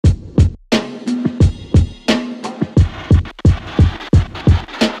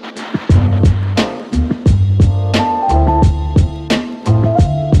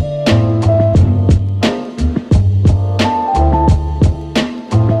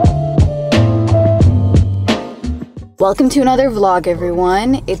Welcome to another vlog,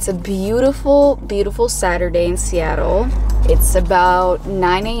 everyone. It's a beautiful, beautiful Saturday in Seattle. It's about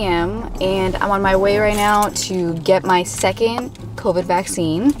 9 a.m. and I'm on my way right now to get my second COVID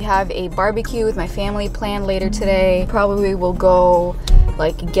vaccine. I have a barbecue with my family planned later today. Probably will go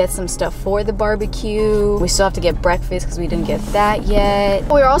get some stuff for the barbecue. We still have to get breakfast because we didn't get that yet.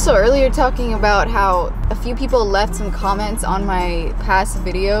 We were also earlier talking about how a few people left some comments on my past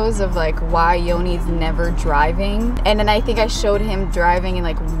videos of why Yoni's never driving. And then I think I showed him driving in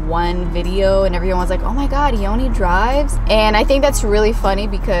one video and everyone was like, oh my god, Yoni drives? And I think that's really funny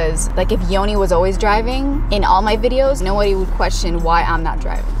because if Yoni was always driving in all my videos, nobody would question why I'm not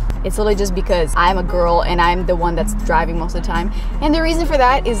driving. It's literally just because I'm a girl and I'm the one that's driving most of the time. And the reason for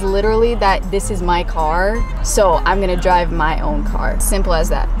that is literally that this is my car, so I'm gonna drive my own car. Simple as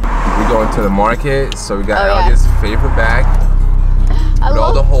that. We're going to the market, so we got Alga's favorite bag with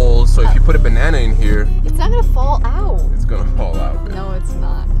all the holes. So if you put a banana in here, it's not gonna fall out. It's gonna fall out. Man. No, it's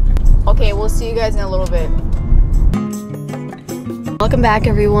not. Okay, we'll see you guys in a little bit. Welcome back,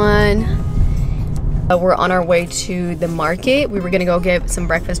 everyone. We're on our way to the market. We were gonna go get some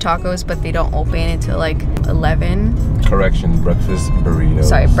breakfast tacos, but they don't open until 11. Correction, breakfast burritos.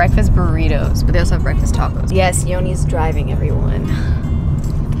 Sorry, breakfast burritos, but they also have breakfast tacos. Yes, Yoni's driving, everyone.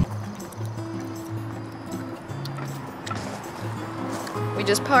 We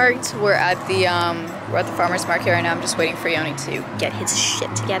just parked. We're at the farmer's market right now. I'm just waiting for Yoni to get his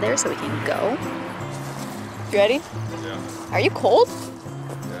shit together so we can go. You ready? Yeah. Are you cold?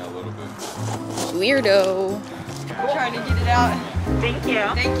 Weirdo. I'm trying to get it out. Thank you.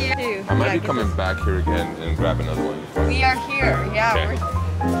 Thank you. I might be coming back here again and grab another one. We are here. Yeah. Okay.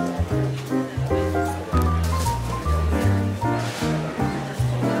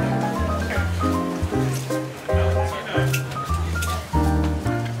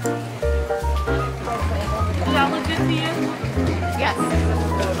 Does that look good to you? Yes.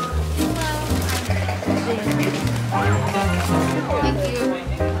 Thank you.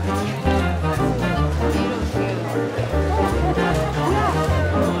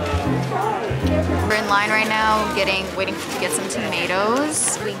 We're in line right now, waiting to get some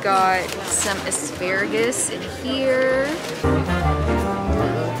tomatoes. We got some asparagus in here.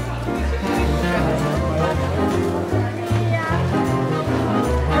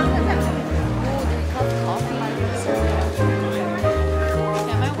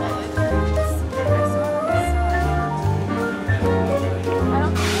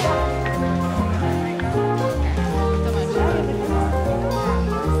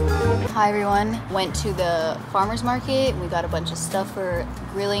 Hi everyone, went to the farmer's market. We got a bunch of stuff for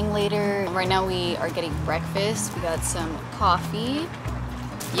grilling later. Right now we are getting breakfast. We got some coffee.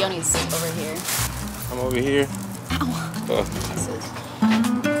 Yoni's over here. I'm over here. Ow. Oh.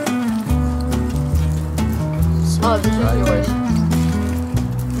 Oh, this is yours.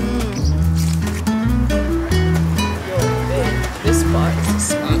 Yo, babe, this spot is a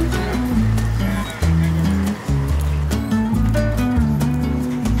spot.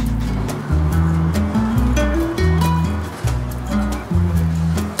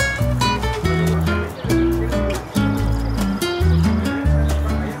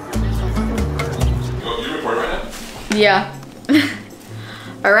 Yeah.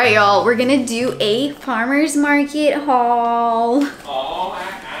 All right, y'all. We're gonna do a farmer's market haul.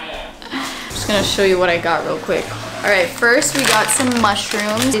 Just gonna show you what I got real quick. All right, first we got some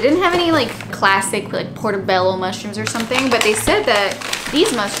mushrooms. They didn't have any classic portobello mushrooms or something, but they said that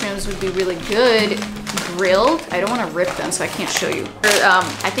these mushrooms would be really good grilled. I don't want to rip them, so I can't show you.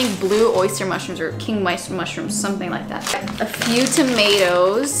 I think blue oyster mushrooms or king mushrooms, something like that. A few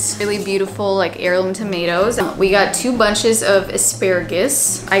tomatoes, really beautiful heirloom tomatoes. We got 2 bunches of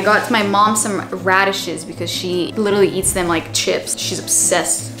asparagus. I got my mom some radishes because she literally eats them like chips. She's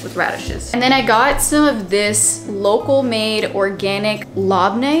obsessed with radishes. And then I got some of this local made organic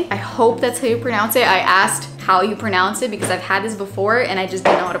labneh. I hope that's how you pronounce it. I asked how you pronounce it because I've had this before and I just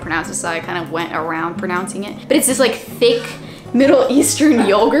didn't know how to pronounce it, so I kind of went around pronouncing it. But it's this thick Middle Eastern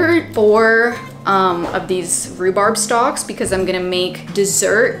yogurt. 4 of these rhubarb stalks because I'm gonna make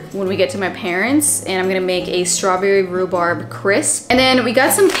dessert when we get to my parents, and I'm gonna make a strawberry rhubarb crisp. And then we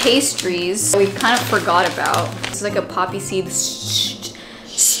got some pastries we kind of forgot about. It's a poppy seed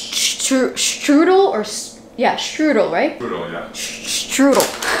strudel, or yeah, strudel, right? Strudel, yeah.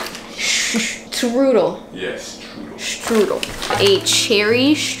 Strudel. Yes, strudel. A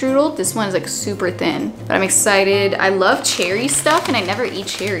cherry strudel. This one is super thin, but I'm excited. I love cherry stuff and I never eat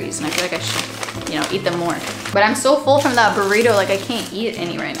cherries, and I feel like I should, eat them more. But I'm so full from that burrito, I can't eat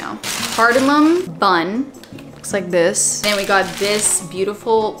any right now. Cardamom bun. Looks like this. Then we got this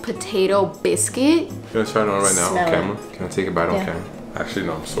beautiful potato biscuit. You want to try it on right now on Smell camera? it. Can I take a bite on camera? Actually,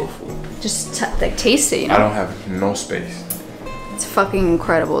 no, I'm so full. Just like taste it, you know? I don't have no space. It's fucking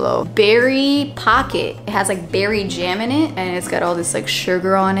incredible though. Berry pocket. It has like berry jam in it and it's got all this like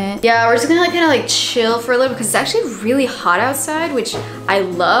sugar on it. Yeah, we're just gonna like kind of like chill for a little because it's actually really hot outside, which I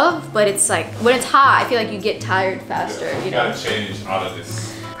love, but it's like when it's hot, I feel like you get tired faster, you know? Gotta change out of this.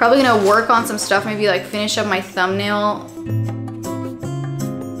 Probably gonna work on some stuff, maybe like finish up my thumbnail.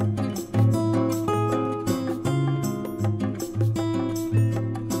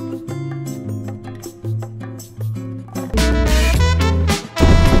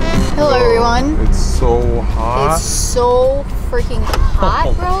 Hello everyone. It's so hot. It's so freaking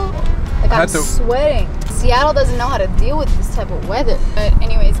hot, bro. Like I'm sweating. Seattle doesn't know how to deal with this type of weather. But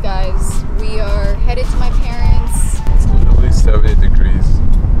anyways, guys, we are headed to my parents. It's literally 70 degrees.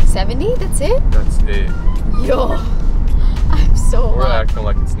 70? That's it? That's it. Yo, I'm so We're hot. acting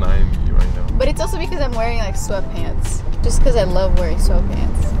like it's 90 right now. But it's also because I'm wearing like sweatpants. Just because I love wearing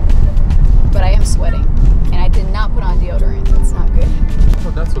sweatpants. But I am sweating. And I did not put on deodorant. That's not good.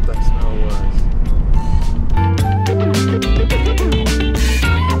 Oh, that's what that smell was.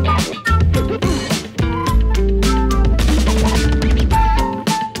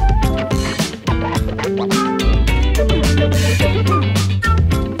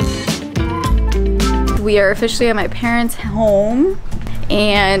 We are officially at my parents' home.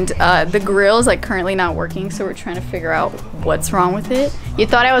 And the grill is like currently not working, so we're trying to figure out what's wrong with it. You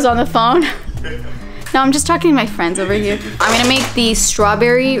thought I was on the phone? No, I'm just talking to my friends over here. I'm gonna make the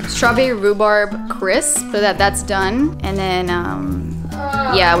strawberry rhubarb crisp so that that's done. And then,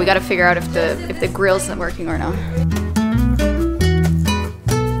 yeah, we gotta figure out if the grill's not working or not.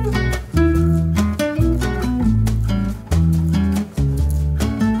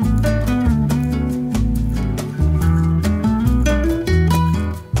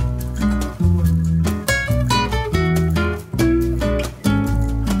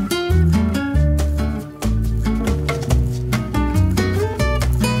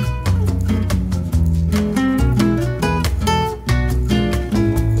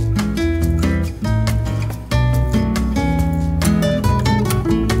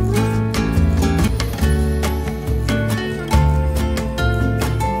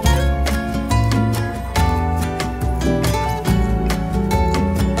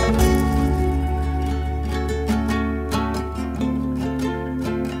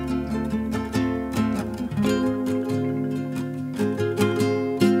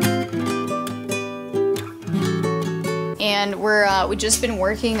 And we've just been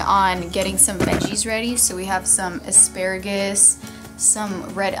working on getting some veggies ready. So we have some asparagus, some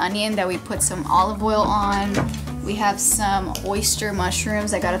red onion that we put some olive oil on. We have some oyster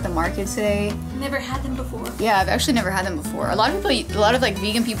mushrooms I got at the market today. Never had them before. Yeah, I've actually never had them before. A lot of like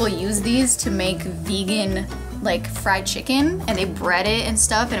vegan people use these to make vegan like fried chicken, and they bread it and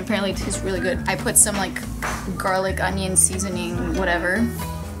stuff, and apparently it tastes really good. I put some like garlic, onion, seasoning, whatever.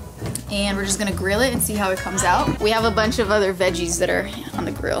 And we're just gonna grill it and see how it comes out. We have a bunch of other veggies that are on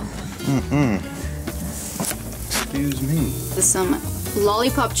the grill. Excuse me. There's some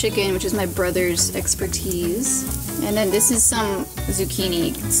lollipop chicken, which is my brother's expertise. And then this is some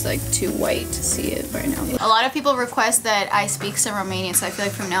zucchini. It's like too white to see it right now. A lot of people request that I speak some Romanian, so I feel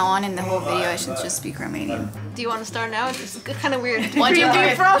like from now on in the whole video I should just speak Romanian. Do you want to start now? It's kind of weird. 1, 2,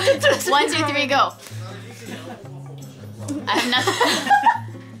 3, 1, 2, 3, go. I have nothing.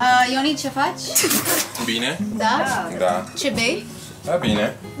 Ioni, ce faci? Bine? Da? Da. Ce bei? Da,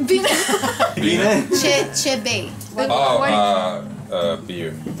 bine. Bine. Bine? Ce bei?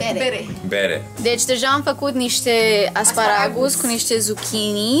 Beer. Bere. Bere. Deci deja am făcut niște asparagus cu niște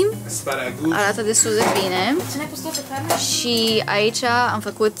zucchini. Asparagus. Arată destul de bine. Ce n-ai pus toată carnea? Și aici am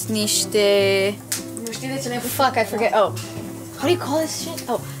făcut niște... Nu știi de ce n-ai pus? Fuck, I forget. Oh. How do you call this shit?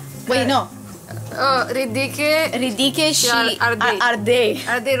 Oh. Wait, no. Ridiche și ardei.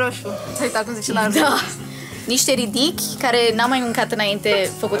 Ardei roșu. Uite, acum zice la ardei. Da. Niște ridichi care n-am mai mâncat înainte,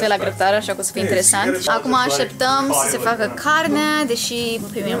 făcute la grătar, așa că o să fie interesant. Acum așteptăm să se facă carnea, deși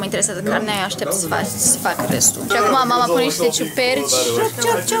pe mine nu mă interesează carnea, eu aștept să fac restul. Și acum mama pune niște ciuperci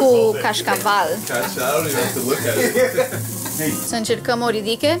cu cașcaval. Să încercăm o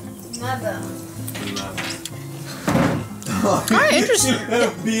ridiche. Nada. Alright, interesting.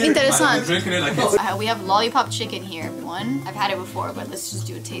 Interessant. We have lollipop chicken here, everyone. I've had it before, but let's just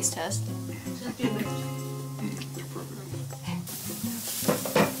do a taste test.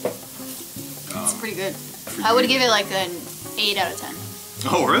 It's pretty good. I would give it like an 8 out of 10.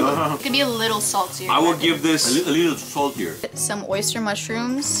 Oh, really? It could be a little saltier. I would give this a little saltier. Some oyster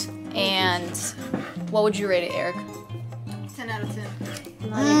mushrooms and What would you rate it, Eric? 10 out of 10. I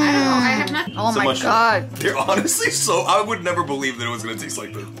don't know. I have not. Oh my god. They're honestly so. I would never believe that it was gonna taste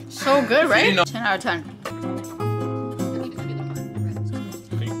like this. So good, right? 10 out of 10.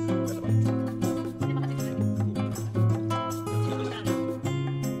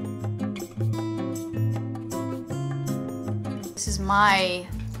 This is my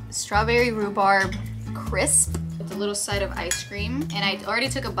strawberry rhubarb crisp with a little side of ice cream. And I already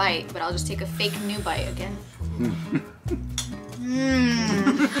took a bite, but I'll just take a fake new bite again.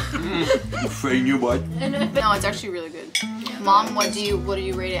 Fake new bite. No, it's actually really good. Mom, what do you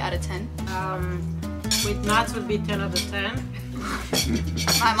rate it out of 10? With nuts would be 10 out of 10.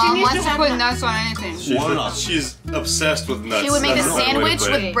 My mom wants to put nuts on anything. She's obsessed with nuts. She would make a sandwich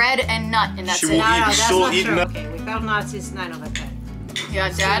with bread and nut, and that's it. She'll eat nuts. Okay, without nuts, it's 9 out of 10. Yeah,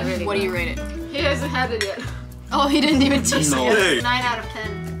 Dad, really what do good. you rate it? He hasn't had it yet. Oh, he didn't even taste it. Hey. 9 out of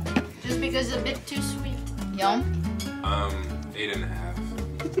 10. Just because it's a bit too sweet. Yum? 8.5.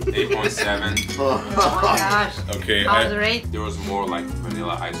 8.7. Oh my gosh. Okay. How's the rate? There was more like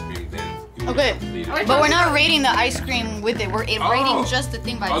vanilla ice cream than. Okay, but we're not rating the ice cream with it. We're rating just the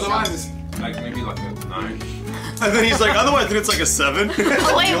thing by itself. Otherwise, it's like maybe like a 9. And then he's like, otherwise, then it's like a 7.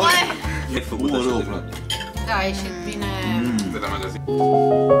 Oh, wait, what? Dai, should be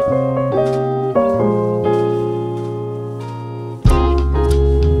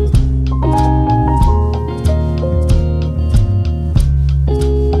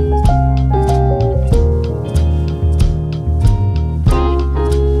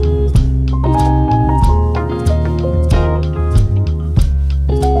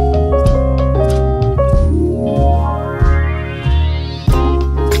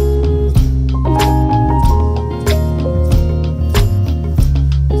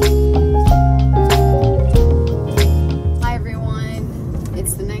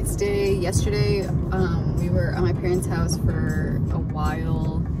Yesterday, we were at my parents' house for a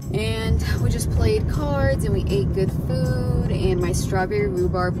while, and we just played cards and we ate good food, and my strawberry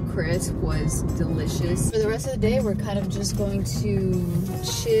rhubarb crisp was delicious. For the rest of the day, we're kind of just going to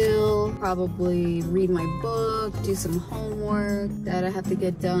chill, probably read my book, do some homework that I have to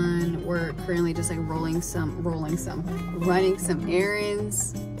get done. We're currently just like running some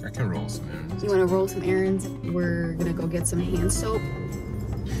errands. I can roll some errands. You want to roll some errands? We're gonna go get some hand soap.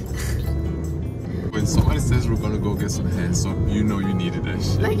 When somebody says we're gonna go get some hand soap, you know you needed that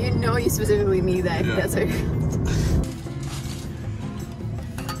shit. Like, you know you specifically need that. Yeah. That's what.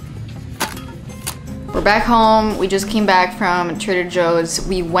 We're back home. We just came back from Trader Joe's.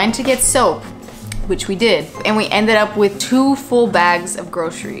 We went to get soap, which we did. And we ended up with 2 full bags of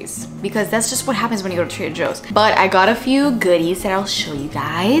groceries because that's just what happens when you go to Trader Joe's. But I got a few goodies that I'll show you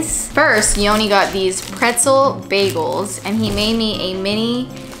guys. First, Yoni got these pretzel bagels, and he made me a mini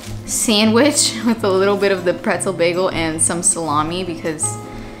sandwich with a little bit of the pretzel bagel and some salami because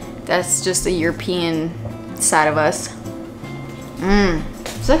that's just the European side of us.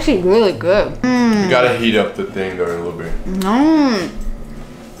 It's actually really good. You gotta heat up the thing though a little bit.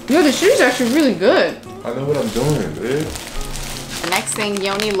 Yeah, the sushi is actually really good. I know what I'm doing, dude. The next thing,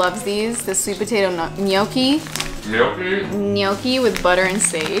 Yoni loves these, the sweet potato gnocchi. Gnocchi with butter and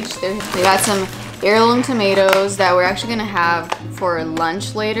sage. They got some heirloom tomatoes that we're actually gonna have for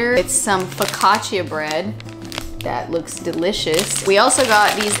lunch later. It's some focaccia bread that looks delicious. We also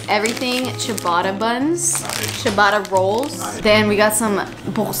got these everything ciabatta buns, ciabatta rolls. Then we got some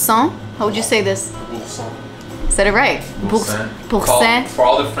boursin. How would you say this? Boursin. Said it right. Boursin. Boursin. For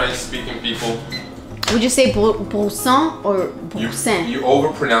all the French-speaking people, Would you say boursin or boursin? you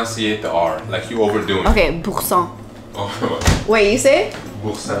overpronunciate the R, like you overdo it. Okay, boursin. Oh, Wait, you say?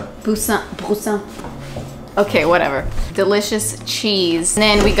 boursin. Boursin. Okay, whatever. Delicious cheese. And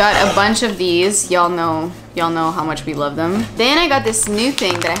then we got a bunch of these. Y'all know how much we love them. Then I got this new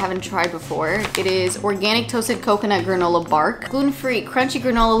thing that I haven't tried before. It is organic toasted coconut granola bark. Gluten-free, crunchy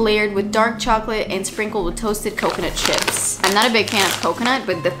granola layered with dark chocolate and sprinkled with toasted coconut chips. I'm not a big fan of coconut,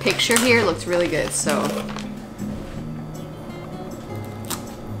 but the picture here looks really good, so.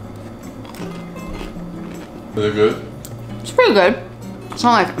 Really good? It's pretty good. It's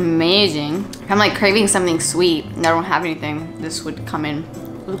not like amazing. I'm like craving something sweet and I don't have anything. This would come in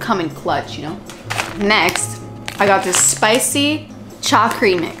clutch, you know? Next, I got this spicy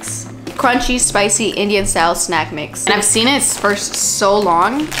chakri mix. Crunchy, spicy, Indian style snack mix. And I've seen it for so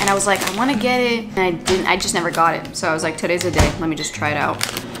long and I was like, I wanna get it. And I just never got it. So I was like, today's the day. Let me just try it out.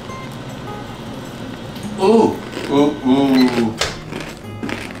 Ooh.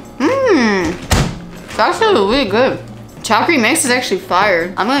 It's actually really good. Chakri mix is actually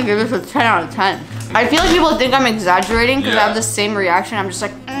fire. I'm gonna give this a 10 out of 10. I feel like people think I'm exaggerating because I have the same reaction. I'm just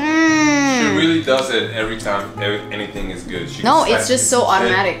like, Should really really does it every time anything is good. She No, just it's just so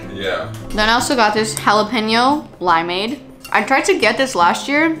automatic. Yeah. Then I also got this jalapeno limeade. I tried to get this last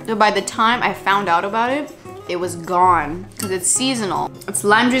year, but by the time I found out about it, it was gone because it's seasonal. It's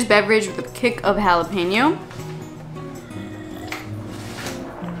lime juice beverage with a kick of jalapeno.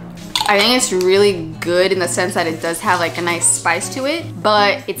 I think it's really good in the sense that it does have like a nice spice to it,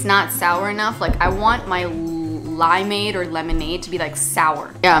 but it's not sour enough. Like I want my limeade or lemonade to be like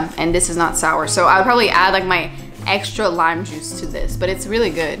sour. Yeah, and this is not sour. So I would probably add like my extra lime juice to this, but it's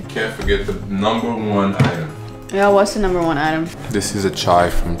really good. Can't forget the #1 item. Yeah, what's the #1 item? This is a chai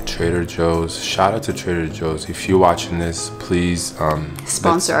from Trader Joe's. Shout out to Trader Joe's. If you're watching this, please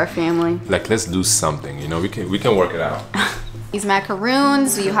Sponsor our family. Like let's do something. You know, we can work it out. These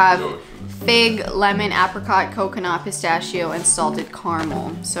macaroons, you have fig, lemon, apricot, coconut, pistachio, and salted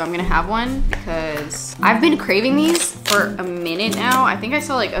caramel. So I'm gonna have one because I've been craving these for a minute now. I think I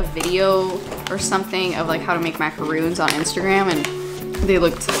saw like a video or something of like how to make macaroons on Instagram, and they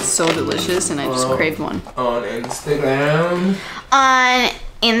looked so delicious and I just craved one. On Instagram. On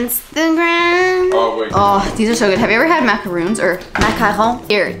Instagram. Oh wait. Oh, these are so good. Have you ever had macaroons or macaron?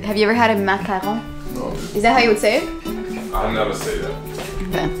 Here, have you ever had a macaron? No. Is that how you would say it? I'll never say that.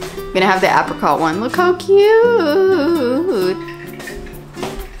 Okay. I'm gonna have the apricot one. Look how cute.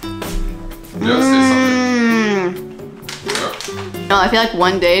 Just say something. Yeah. No, I feel like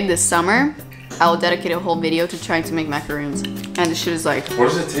one day this summer, I will dedicate a whole video to trying to make macaroons. And this shit is like... What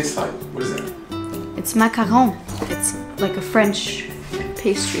does it taste like? What is that? It's macaron. It's like a French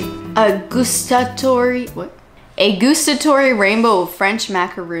pastry. A gustatory... What? A gustatory rainbow of French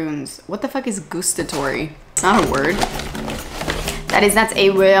macaroons. What the fuck is gustatory? It's not a word. That is not a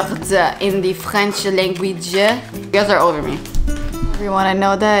word in the French language. You guys are over me. Everyone, I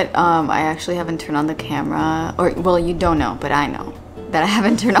know that I actually haven't turned on the camera. Or, well, you don't know, but I know that I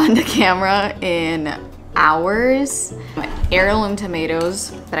haven't turned on the camera in hours. My heirloom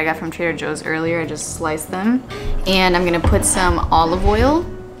tomatoes that I got from Trader Joe's earlier, I just sliced them. And I'm gonna put some olive oil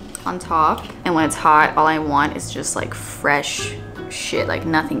on top. And when it's hot, all I want is just like fresh shit, like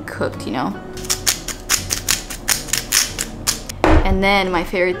nothing cooked, you know? And then my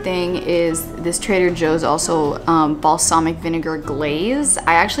favorite thing is this Trader Joe's also balsamic vinegar glaze.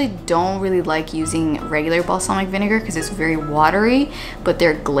 I actually don't really like using regular balsamic vinegar because it's very watery, but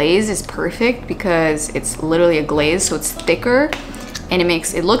their glaze is perfect because it's literally a glaze, so it's thicker and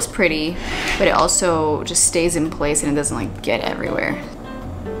it looks pretty, but it also just stays in place and it doesn't like get everywhere.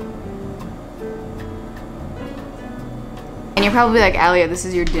 And you're probably like, Alia, this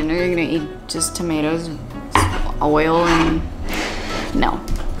is your dinner, you're gonna eat just tomatoes, oil, and no.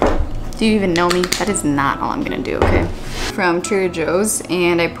 Do you even know me? That is not all I'm gonna do, okay? From Trader Joe's,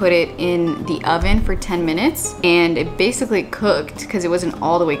 and I put it in the oven for 10 minutes, and it basically cooked because it wasn't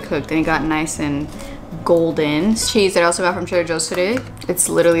all the way cooked, and it got nice and golden. Cheese that I also got from Trader Joe's today. It's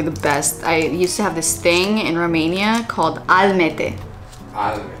literally the best. I used to have this thing in Romania called almete.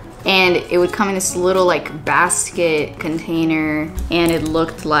 Almete. And it would come in this little like basket container, and it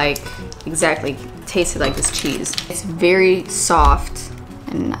looked like, exactly, tasted like this cheese. It's very soft,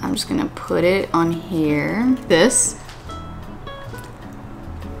 and I'm just gonna put it on here. This.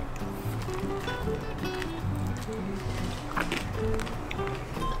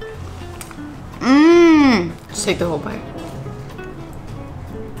 Mmm. Just take the whole bite.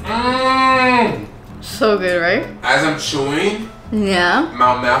 Mmm. So good, right? As I'm chewing, yeah,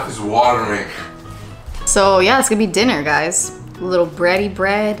 my mouth is watering. So yeah, it's gonna be dinner, guys. A little bready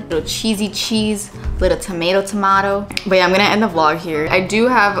bread, little cheesy cheese, little tomato. But yeah, I'm gonna end the vlog here. I do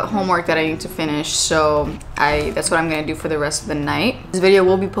have homework that I need to finish, so that's what I'm gonna do for the rest of the night. This video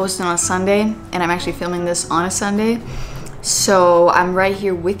will be posted on a Sunday, and I'm actually filming this on a Sunday. So I'm right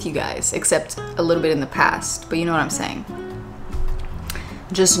here with you guys, except a little bit in the past, but you know what I'm saying.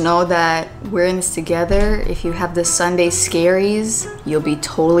 Just know that we're in this together. If you have the Sunday scaries, you'll be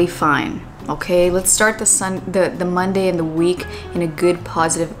totally fine. Okay, let's start the Monday and the week in a good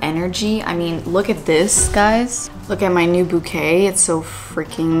positive energy. I mean, look at this, guys. Look at my new bouquet. It's so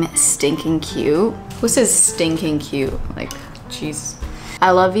freaking stinking cute. Who says stinking cute? Like, jeez.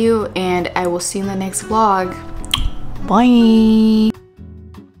 I love you, and I will see you in the next vlog. Bye.